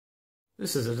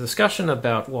This is a discussion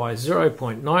about why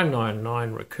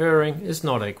 0.999 recurring is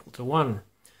not equal to 1,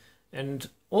 and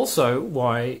also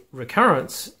why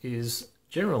recurrence is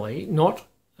generally not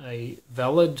a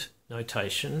valid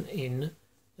notation in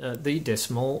the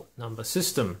decimal number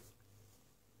system.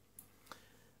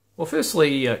 Well,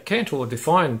 firstly, Cantor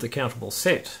defined the countable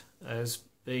set as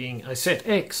being a set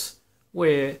X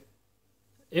where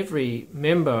every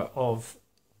member of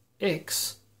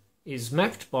X is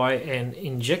mapped by an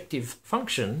injective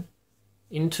function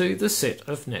into the set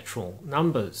of natural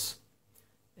numbers.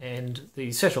 And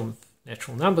the set of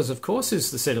natural numbers, of course,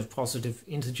 is the set of positive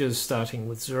integers starting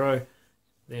with 0,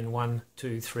 then 1,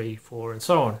 2, 3, 4, and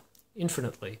so on,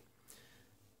 infinitely.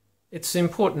 It's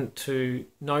important to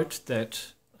note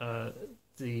that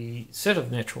the set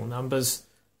of natural numbers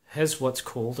has what's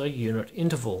called a unit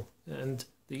interval, and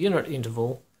the unit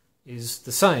interval is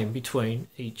the same between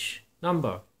each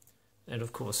number. And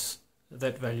of course,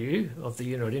 that value of the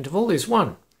unit interval is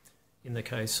 1 in the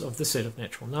case of the set of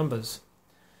natural numbers.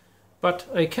 But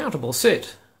a countable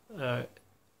set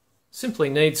simply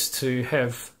needs to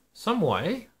have some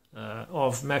way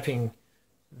of mapping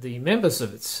the members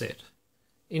of its set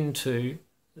into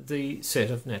the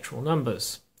set of natural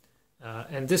numbers.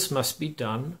 And this must be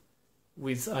done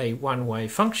with a one-way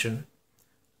function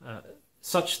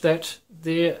such that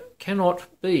there cannot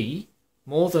be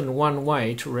more than one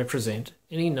way to represent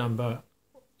any number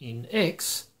in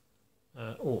X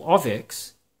or of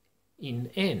X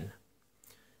in N.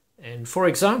 And for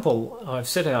example, I've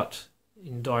set out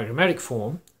in diagrammatic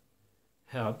form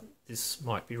how this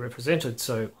might be represented.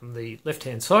 So on the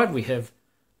left-hand side we have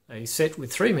a set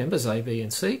with three members, A, B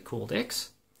and C, called X.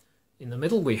 In the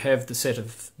middle we have the set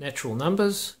of natural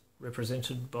numbers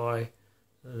represented by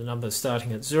the numbers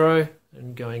starting at 0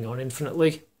 and going on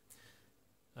infinitely.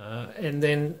 And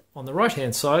then on the right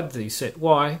hand side the set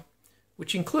Y,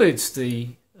 which includes the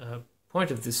point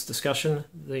of this discussion,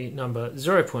 the number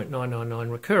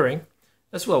 0.999 recurring,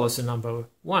 as well as the number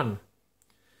 1.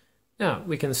 Now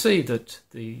we can see that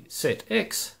the set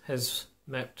X has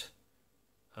mapped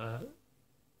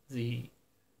the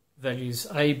values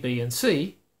A, B and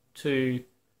C to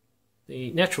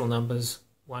the natural numbers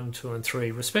 1, 2 and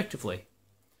 3 respectively.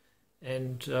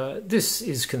 And this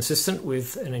is consistent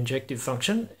with an injective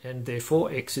function, and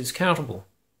therefore X is countable.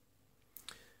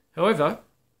 However,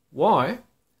 Y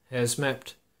has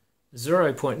mapped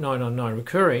 0.999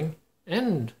 recurring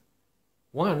and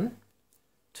 1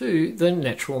 to the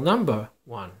natural number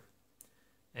 1.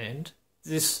 And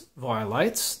this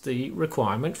violates the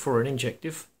requirement for an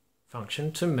injective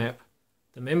function to map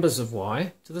the members of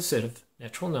Y to the set of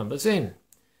natural numbers N.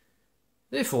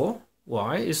 Therefore,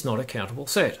 Y is not a countable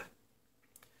set.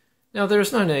 Now, there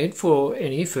is no need for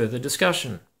any further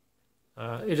discussion.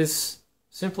 It is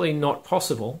simply not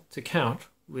possible to count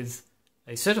with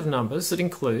a set of numbers that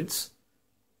includes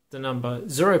the number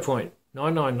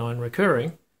 0.999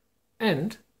 recurring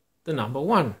and the number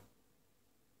 1.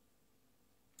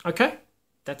 Okay,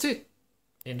 that's it.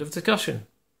 End of discussion.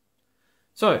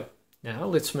 So, now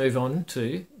let's move on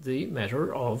to the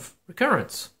matter of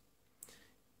recurrence.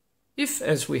 If,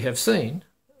 as we have seen,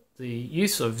 the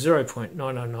use of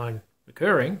 0.999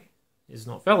 recurring is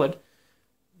not valid,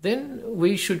 then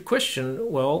we should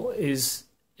question, well, is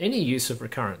any use of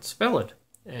recurrence valid?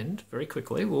 And very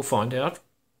quickly we'll find out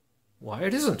why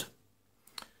it isn't.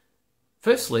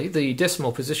 Firstly, the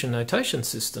decimal position notation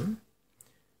system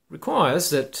requires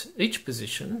that each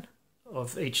position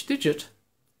of each digit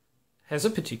has a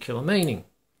particular meaning,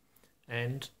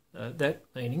 and that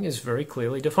meaning is very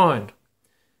clearly defined.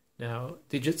 Now,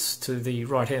 digits to the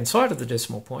right-hand side of the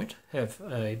decimal point have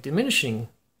a diminishing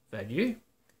value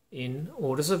in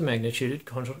orders of magnitude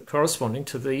corresponding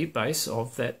to the base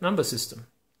of that number system.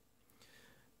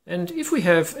 And if we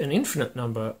have an infinite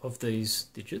number of these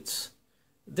digits,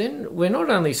 then we're not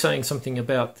only saying something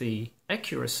about the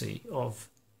accuracy of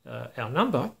our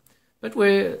number, but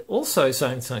we're also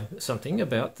saying something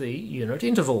about the unit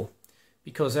interval,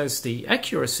 because as the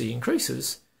accuracy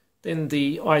increases, then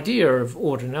the idea of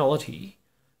ordinality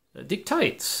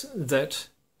dictates that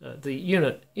the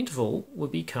unit interval will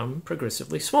become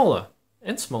progressively smaller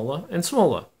and smaller and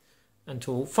smaller,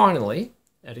 until finally,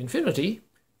 at infinity,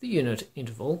 the unit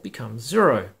interval becomes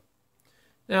 0.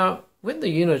 Now, when the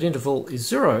unit interval is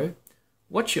 0,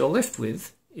 what you're left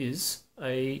with is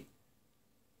a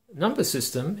number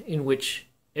system in which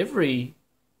every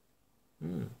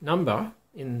number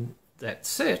in that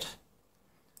set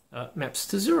maps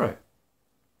to 0,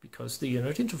 because the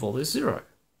unit interval is 0.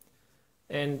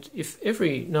 And if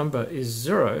every number is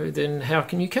 0, then how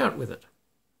can you count with it?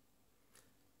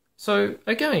 So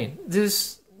again,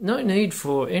 there's no need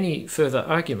for any further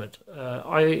argument.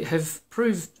 I have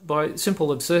proved by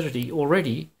simple absurdity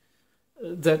already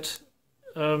that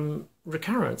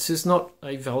recurrence is not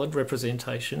a valid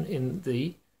representation in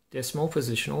the decimal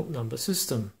positional number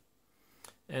system.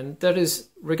 And that is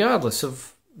regardless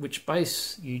of which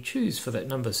base you choose for that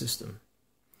number system.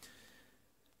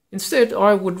 Instead,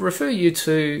 I would refer you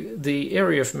to the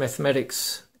area of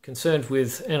mathematics concerned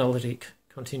with analytic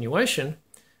continuation,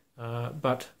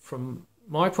 but from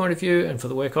my point of view and for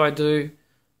the work I do,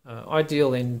 I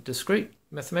deal in discrete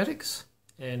mathematics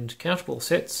and countable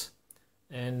sets,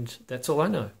 and that's all I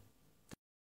know.